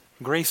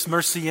Grace,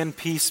 mercy, and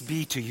peace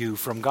be to you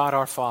from God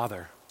our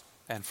Father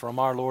and from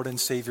our Lord and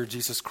Savior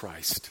Jesus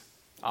Christ.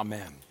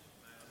 Amen.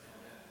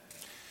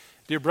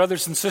 Dear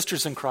brothers and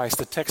sisters in Christ,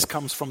 the text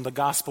comes from the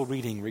gospel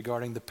reading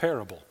regarding the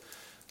parable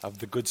of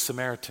the Good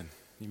Samaritan.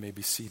 You may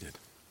be seated.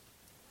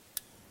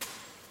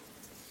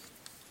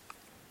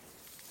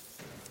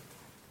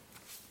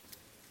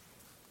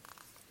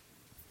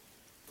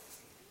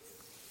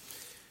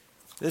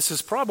 This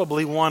is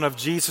probably one of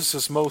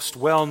Jesus' most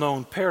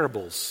well-known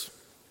parables.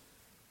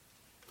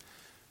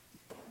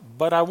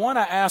 But I want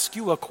to ask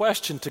you a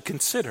question to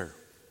consider.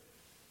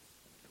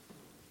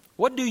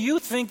 What do you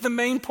think the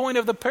main point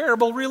of the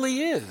parable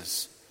really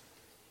is?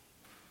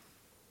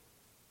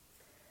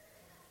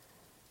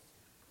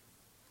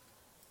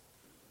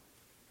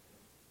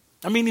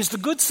 I mean, is the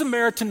Good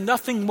Samaritan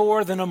nothing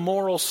more than a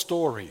moral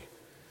story?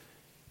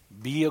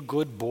 Be a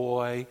good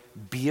boy,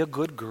 be a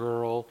good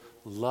girl,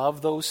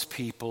 love those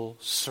people,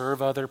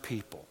 serve other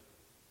people.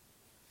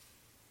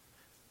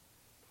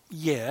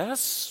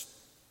 Yes,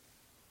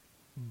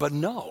 but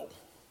no.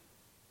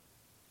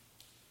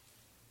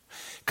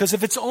 Because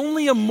if it's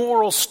only a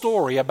moral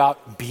story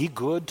about be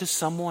good to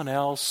someone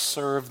else,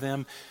 serve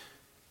them,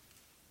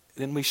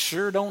 then we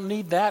sure don't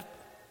need that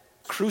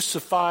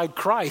crucified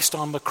Christ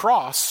on the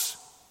cross.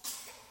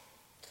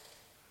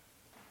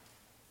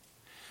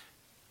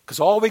 Because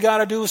all we got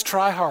to do is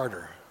try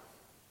harder.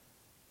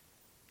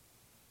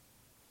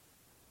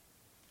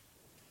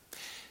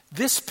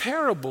 This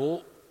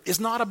parable is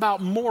not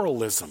about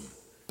moralism,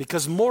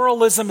 because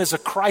moralism is a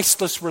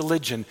Christless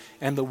religion,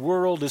 and the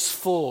world is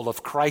full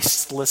of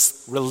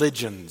Christless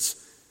religions,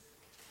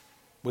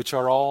 which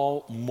are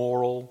all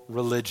moral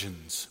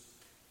religions.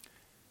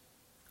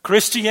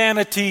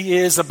 Christianity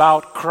is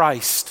about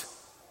Christ.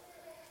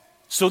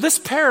 So this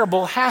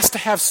parable has to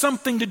have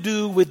something to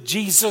do with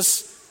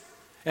Jesus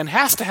and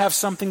has to have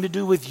something to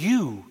do with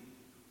you,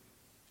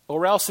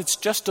 or else it's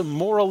just a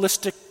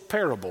moralistic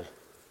parable.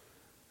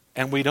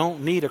 And we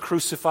don't need a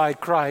crucified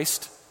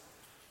Christ.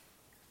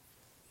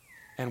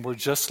 And we're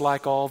just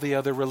like all the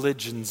other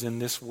religions in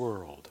this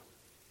world.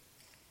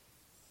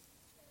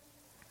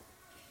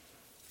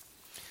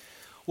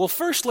 Well,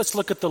 first let's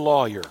look at the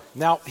lawyer.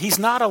 Now, he's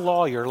not a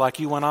lawyer like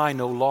you and I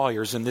know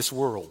lawyers in this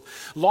world.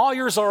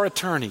 Lawyers are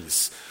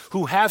attorneys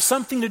who have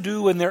something to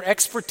do in their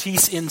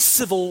expertise in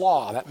civil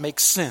law. That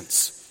makes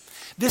sense.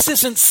 This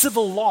isn't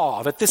civil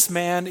law that this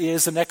man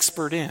is an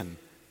expert in.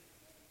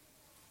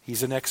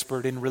 He's an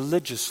expert in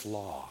religious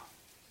law.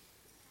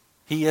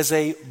 He is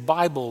a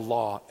Bible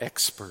law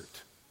expert.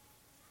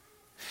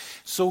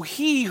 So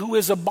he who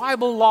is a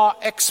Bible law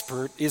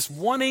expert is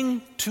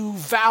wanting to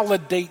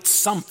validate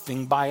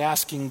something by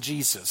asking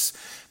Jesus,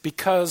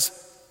 because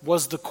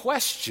was the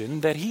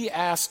question that he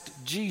asked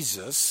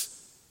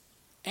Jesus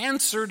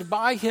answered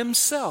by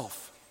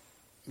himself?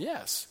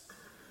 Yes.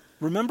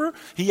 Remember,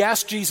 he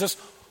asked Jesus,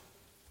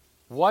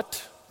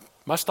 "What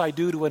must I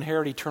do to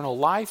inherit eternal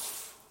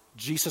life?"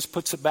 Jesus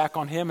puts it back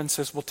on him and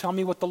says, "Well, tell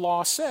me what the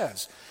law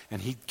says."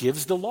 And he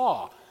gives the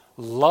law.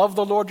 Love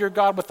the Lord your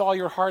God with all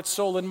your heart,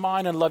 soul, and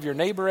mind, and love your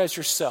neighbor as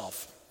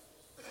yourself.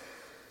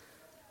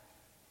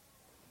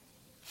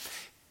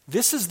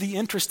 This is the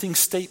interesting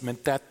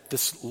statement that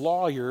this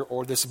lawyer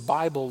or this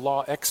Bible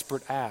law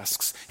expert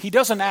asks. He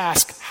doesn't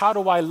ask, how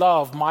do I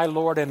love my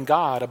Lord and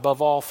God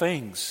above all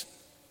things?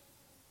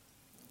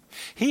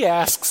 He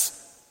asks,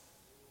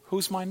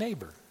 who's my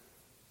neighbor?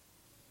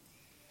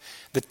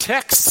 The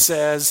text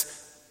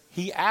says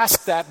he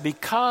asked that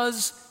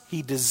because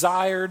he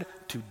desired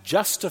to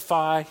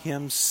justify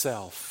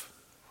himself.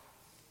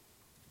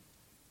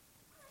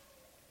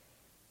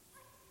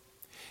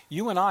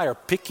 You and I are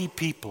picky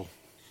people.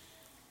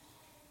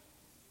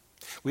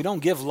 We don't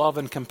give love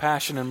and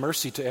compassion and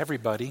mercy to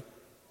everybody.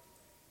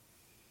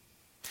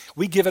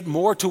 We give it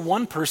more to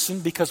one person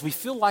because we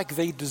feel like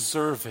they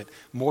deserve it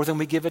more than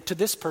we give it to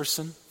this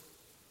person.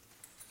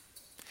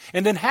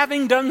 And then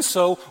having done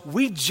so,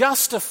 we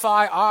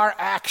justify our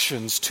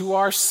actions to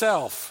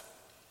ourselves.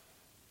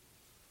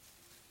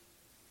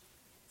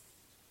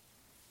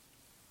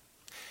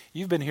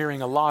 You've been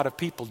hearing a lot of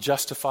people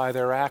justify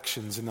their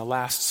actions in the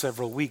last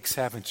several weeks,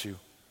 haven't you?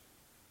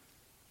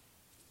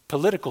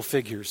 Political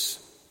figures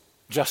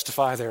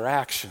justify their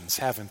actions,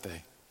 haven't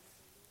they?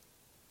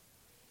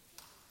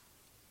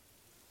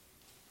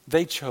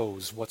 They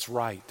chose what's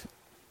right.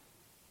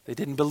 They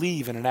didn't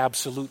believe in an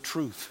absolute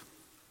truth.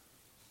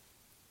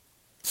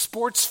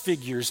 Sports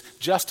figures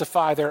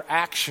justify their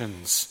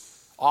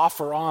actions off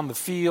or on the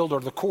field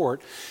or the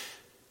court,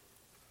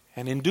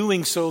 and in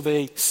doing so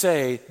they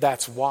say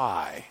that's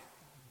why.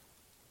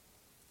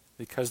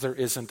 Because there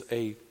isn't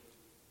an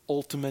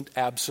ultimate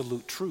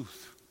absolute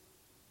truth.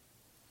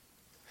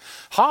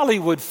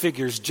 Hollywood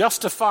figures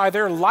justify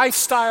their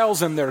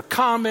lifestyles and their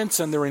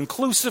comments and their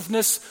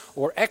inclusiveness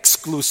or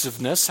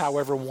exclusiveness,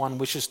 however one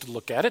wishes to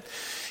look at it.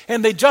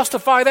 And they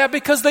justify that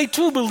because they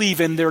too believe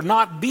in there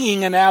not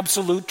being an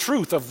absolute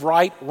truth of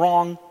right,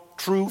 wrong,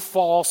 true,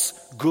 false,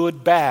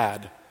 good,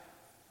 bad.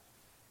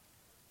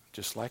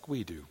 Just like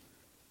we do.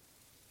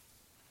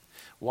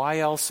 Why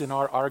else in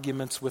our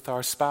arguments with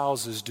our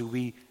spouses do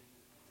we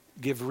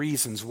give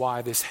reasons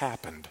why this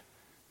happened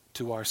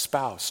to our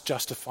spouse,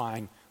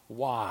 justifying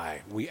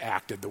why we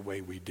acted the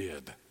way we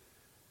did,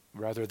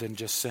 rather than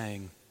just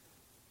saying,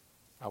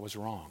 I was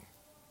wrong?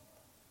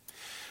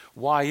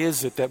 Why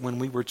is it that when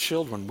we were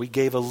children, we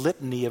gave a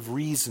litany of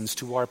reasons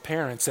to our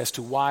parents as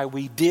to why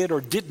we did or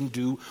didn't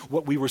do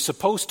what we were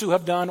supposed to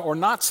have done or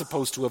not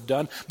supposed to have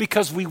done,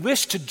 because we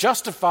wished to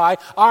justify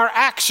our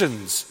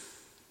actions?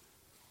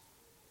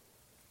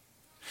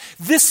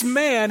 This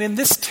man in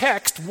this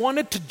text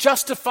wanted to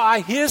justify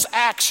his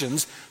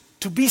actions,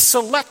 to be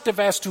selective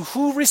as to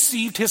who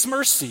received his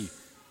mercy.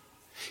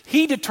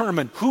 He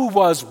determined who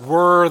was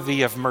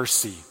worthy of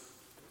mercy.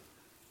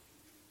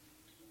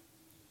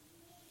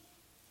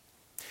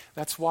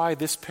 That's why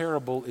this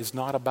parable is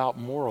not about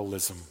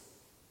moralism.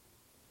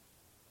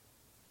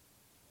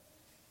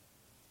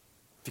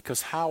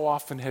 Because how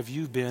often have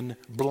you been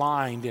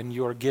blind in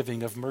your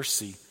giving of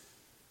mercy?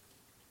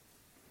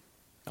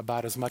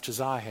 About as much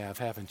as I have,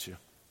 haven't you?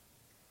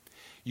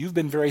 You've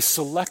been very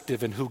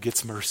selective in who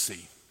gets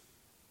mercy.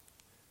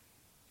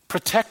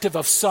 Protective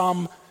of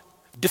some,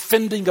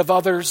 defending of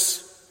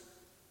others.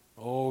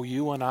 Oh,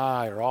 you and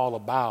I are all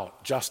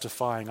about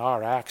justifying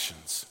our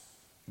actions.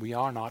 We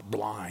are not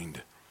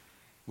blind.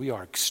 We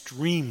are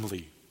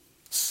extremely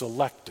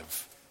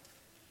selective.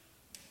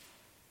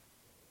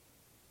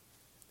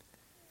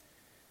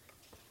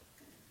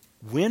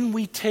 When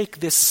we take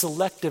this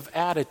selective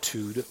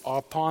attitude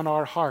upon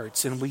our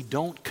hearts and we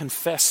don't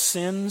confess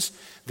sins,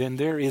 then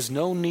there is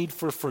no need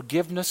for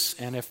forgiveness.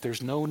 And if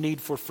there's no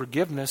need for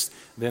forgiveness,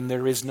 then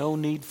there is no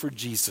need for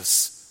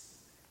Jesus.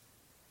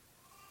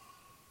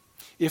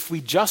 If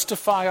we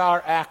justify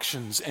our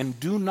actions and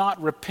do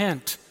not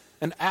repent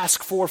and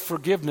ask for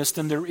forgiveness,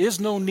 then there is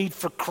no need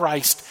for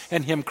Christ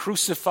and Him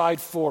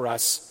crucified for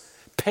us,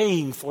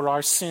 paying for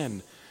our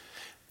sin.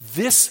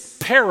 This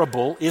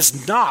parable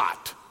is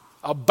not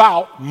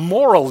about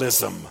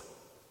moralism.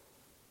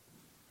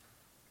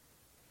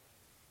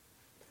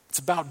 It's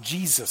about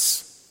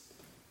Jesus.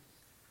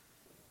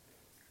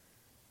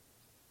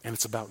 And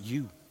it's about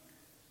you.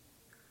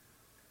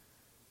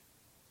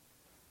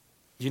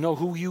 You know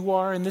who you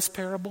are in this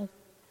parable?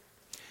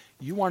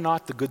 You are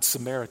not the Good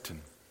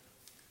Samaritan.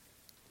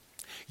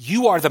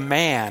 You are the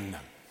man.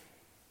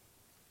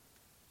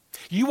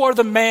 You are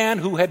the man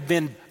who had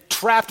been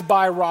trapped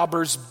by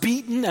robbers,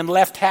 beaten and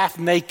left half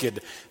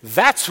naked.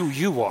 That's who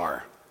you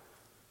are.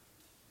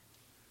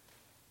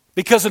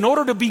 Because in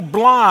order to be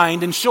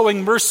blind and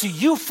showing mercy,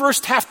 you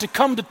first have to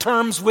come to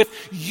terms with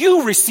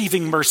you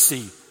receiving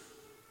mercy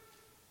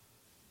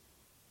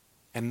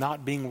and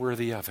not being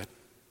worthy of it.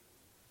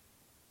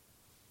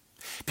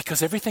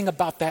 Because everything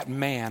about that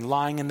man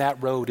lying in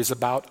that road is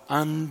about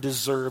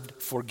undeserved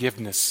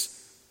forgiveness.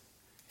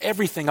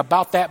 Everything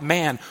about that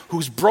man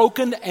who's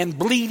broken and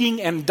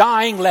bleeding and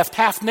dying, left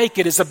half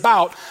naked, is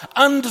about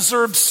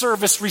undeserved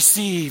service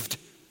received.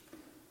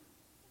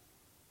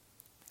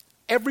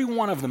 Every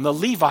one of them. The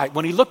Levite,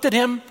 when he looked at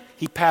him,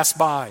 he passed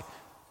by.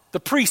 The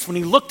priest, when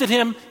he looked at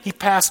him, he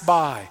passed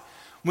by.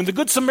 When the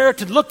Good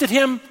Samaritan looked at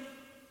him,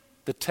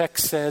 the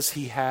text says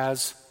he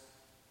has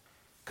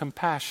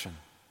compassion.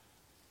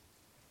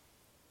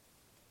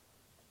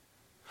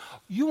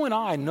 You and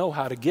I know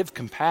how to give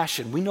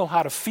compassion. We know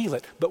how to feel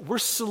it, but we're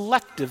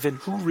selective in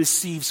who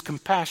receives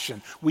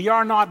compassion. We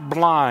are not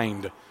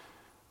blind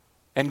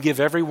and give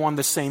everyone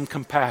the same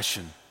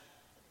compassion.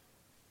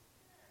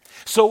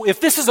 So if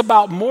this is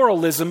about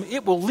moralism,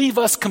 it will leave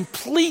us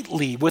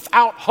completely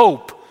without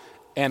hope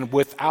and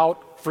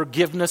without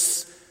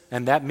forgiveness,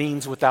 and that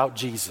means without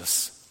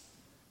Jesus.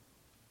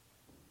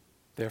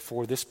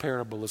 Therefore, this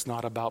parable is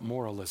not about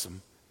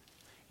moralism.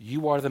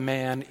 You are the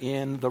man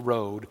in the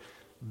road,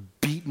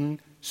 beaten,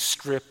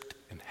 stripped,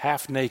 and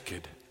half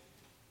naked.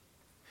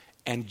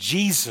 And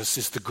Jesus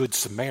is the Good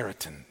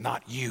Samaritan,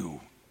 not you.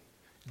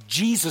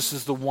 Jesus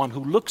is the one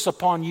who looks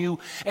upon you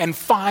and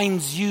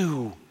finds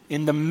you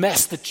in the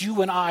mess that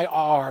you and I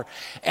are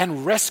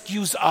and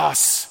rescues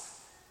us.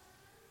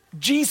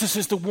 Jesus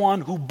is the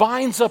one who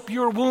binds up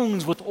your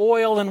wounds with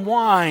oil and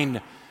wine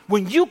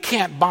when you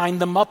can't bind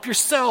them up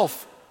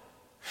yourself.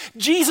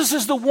 Jesus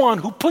is the one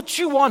who puts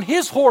you on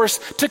His horse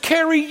to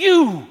carry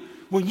you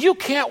when you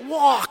can't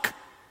walk.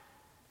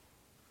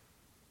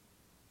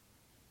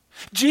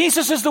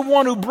 Jesus is the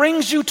one who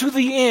brings you to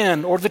the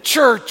inn or the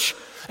church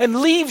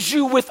and leaves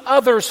you with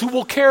others who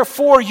will care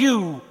for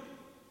you.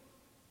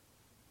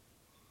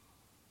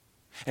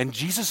 And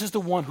Jesus is the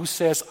one who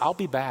says, I'll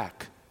be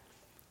back.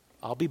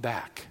 I'll be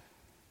back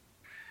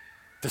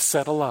to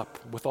settle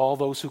up with all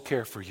those who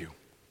care for you.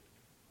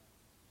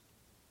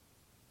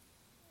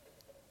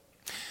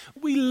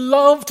 We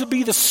love to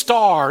be the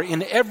star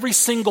in every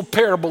single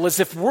parable as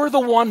if we're the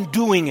one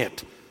doing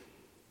it.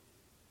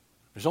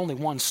 There's only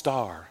one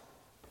star,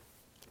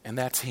 and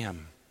that's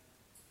Him.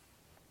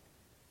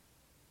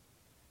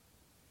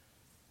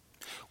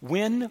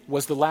 When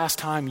was the last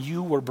time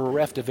you were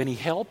bereft of any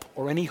help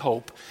or any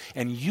hope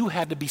and you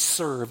had to be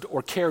served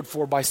or cared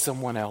for by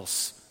someone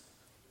else?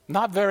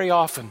 Not very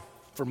often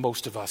for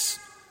most of us.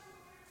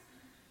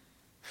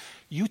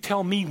 You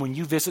tell me when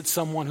you visit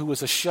someone who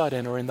is a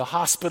shut-in or in the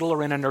hospital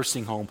or in a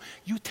nursing home,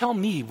 you tell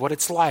me what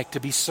it's like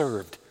to be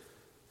served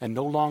and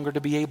no longer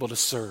to be able to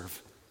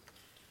serve.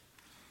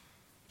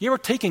 You ever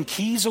taken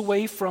keys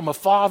away from a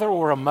father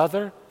or a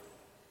mother?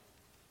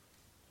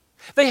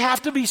 They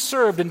have to be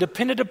served and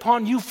depended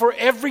upon you for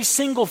every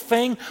single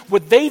thing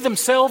what they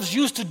themselves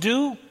used to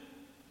do.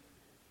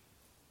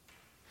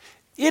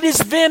 It is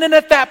then and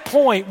at that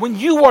point when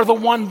you are the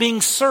one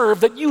being served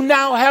that you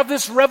now have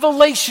this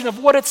revelation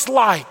of what it's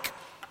like.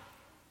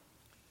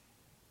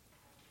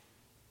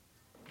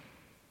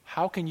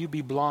 How can you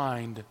be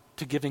blind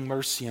to giving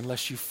mercy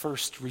unless you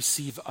first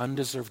receive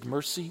undeserved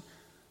mercy,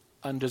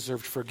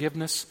 undeserved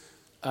forgiveness,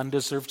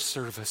 undeserved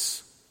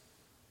service?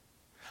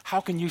 How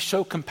can you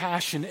show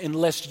compassion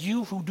unless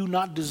you who do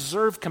not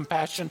deserve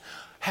compassion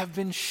have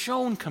been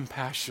shown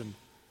compassion?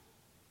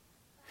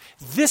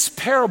 This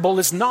parable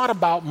is not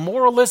about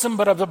moralism,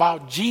 but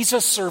about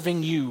Jesus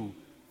serving you.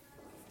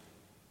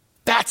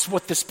 That's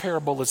what this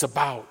parable is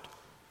about.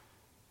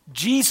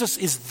 Jesus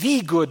is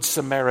the Good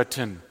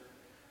Samaritan.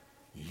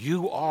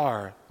 You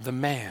are the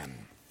man.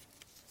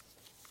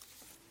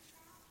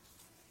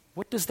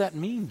 What does that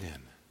mean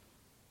then?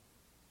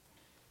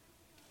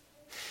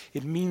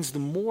 It means the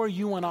more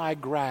you and I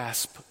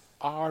grasp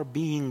our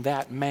being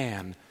that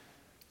man,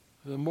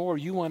 the more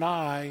you and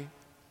I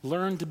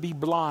learn to be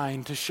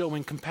blind to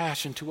showing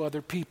compassion to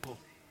other people.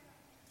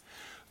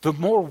 The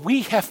more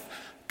we have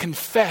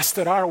confessed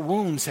that our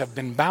wounds have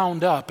been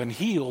bound up and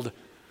healed,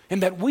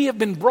 and that we have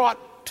been brought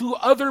to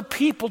other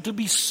people to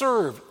be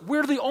served.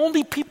 We're the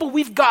only people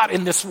we've got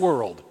in this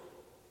world.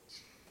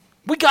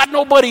 We got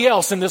nobody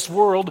else in this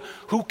world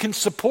who can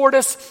support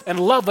us and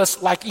love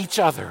us like each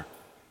other.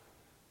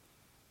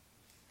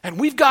 And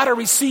we've got to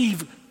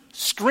receive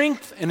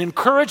strength and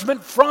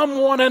encouragement from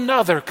one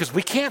another because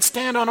we can't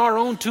stand on our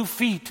own 2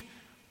 feet.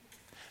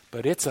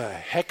 But it's a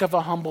heck of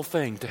a humble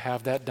thing to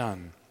have that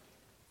done.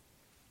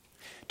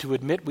 To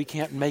admit we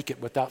can't make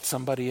it without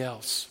somebody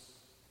else.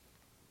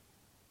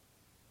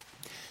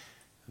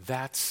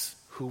 That's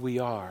who we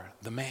are,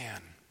 the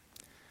man.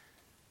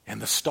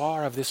 And the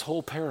star of this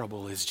whole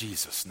parable is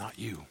Jesus, not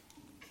you.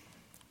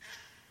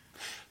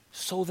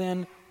 So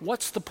then,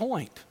 what's the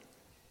point?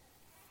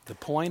 The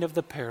point of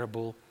the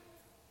parable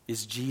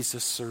is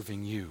Jesus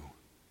serving you.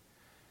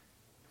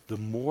 The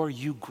more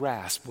you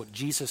grasp what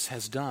Jesus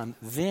has done,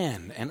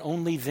 then and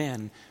only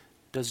then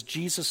does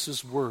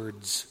Jesus'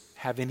 words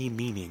have any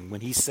meaning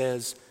when he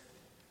says,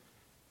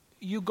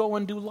 you go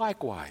and do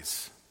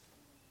likewise.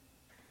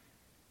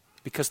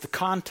 Because the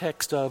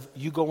context of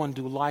you go and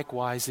do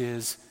likewise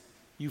is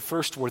you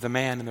first were the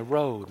man in the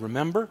road,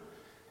 remember?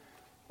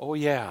 Oh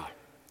yeah,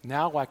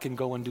 now I can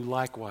go and do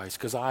likewise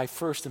because I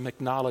first am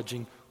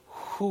acknowledging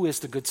who is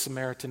the Good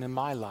Samaritan in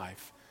my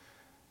life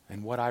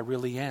and what I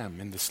really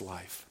am in this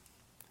life.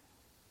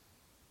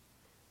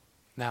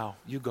 Now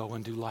you go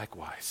and do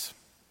likewise.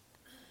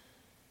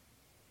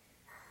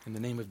 In the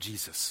name of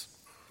Jesus,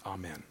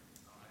 amen.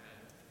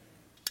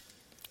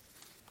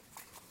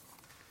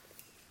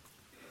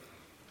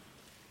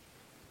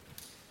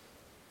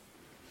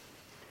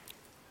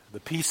 The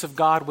peace of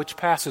God which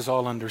passes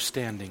all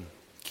understanding,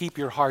 keep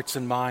your hearts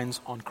and minds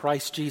on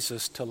Christ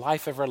Jesus to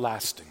life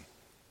everlasting.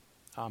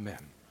 Amen.